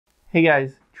Hey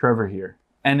guys, Trevor here.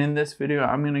 And in this video,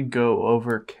 I'm going to go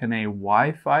over, can a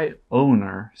Wi-Fi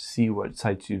owner see what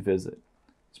sites you visit?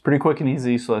 It's pretty quick and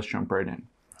easy, so let's jump right in.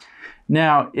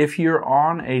 Now, if you're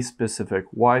on a specific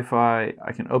Wi-Fi,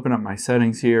 I can open up my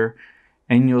settings here,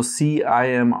 and you'll see I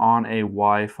am on a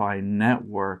Wi-Fi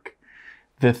network.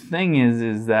 The thing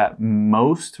is that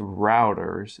most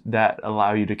routers that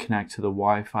allow you to connect to the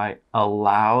Wi-Fi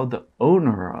allow the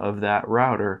owner of that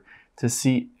router to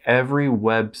see every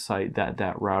website that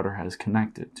that router has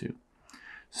connected to.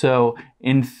 So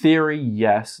in theory,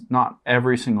 yes, not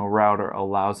every single router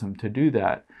allows them to do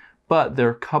that, but there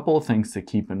are a couple of things to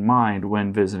keep in mind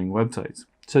when visiting websites.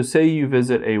 So say you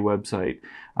visit a website,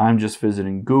 I'm just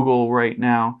visiting Google right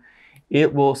now,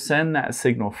 it will send that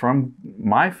signal from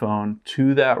my phone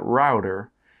to that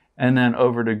router and then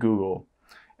over to Google.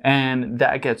 And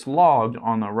that gets logged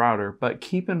on the router, but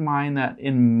keep in mind that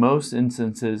in most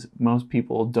instances, most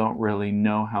people don't really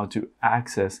know how to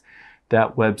access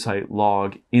that website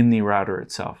log in the router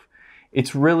itself.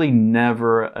 It's really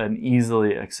never an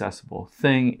easily accessible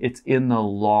thing. It's in the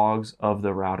logs of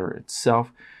the router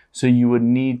itself. So you would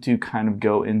need to kind of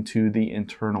go into the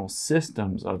internal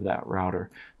systems of that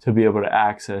router to be able to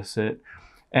access it.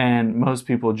 And most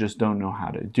people just don't know how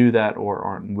to do that or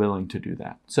aren't willing to do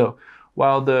that. So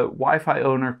while the Wi-Fi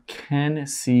owner can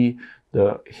see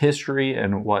the history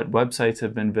and what websites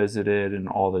have been visited and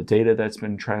all the data that's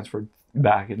been transferred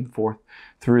back and forth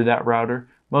through that router,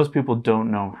 most people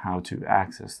don't know how to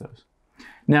access those.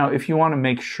 Now, if you want to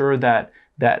make sure that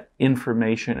that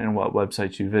information and what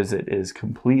websites you visit is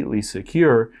completely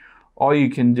secure, all you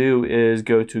can do is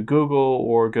go to Google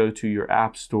or go to your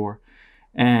app store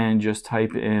and just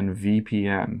type in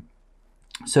VPN.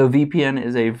 So VPN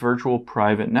is a virtual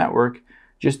private network.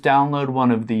 Just download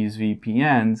one of these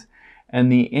VPNs.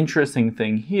 And the interesting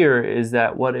thing here is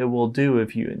that what it will do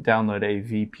if you download a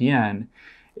VPN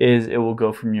is it will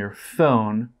go from your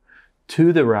phone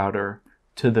to the router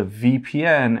to the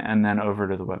VPN and then over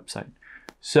to the website.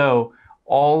 So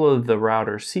all of the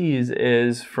router sees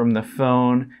is from the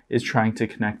phone is trying to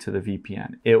connect to the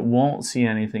VPN. It won't see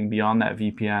anything beyond that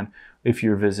VPN if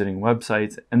you're visiting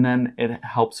websites, and then it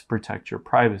helps protect your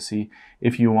privacy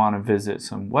if you want to visit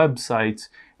some websites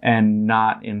and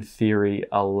not in theory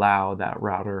allow that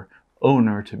router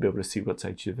owner to be able to see what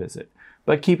sites you visit.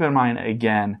 But keep in mind,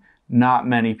 again, not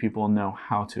many people know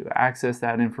how to access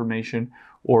that information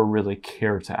or really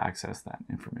care to access that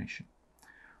information.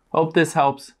 Hope this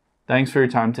helps. Thanks for your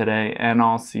time today, and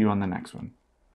I'll see you on the next one.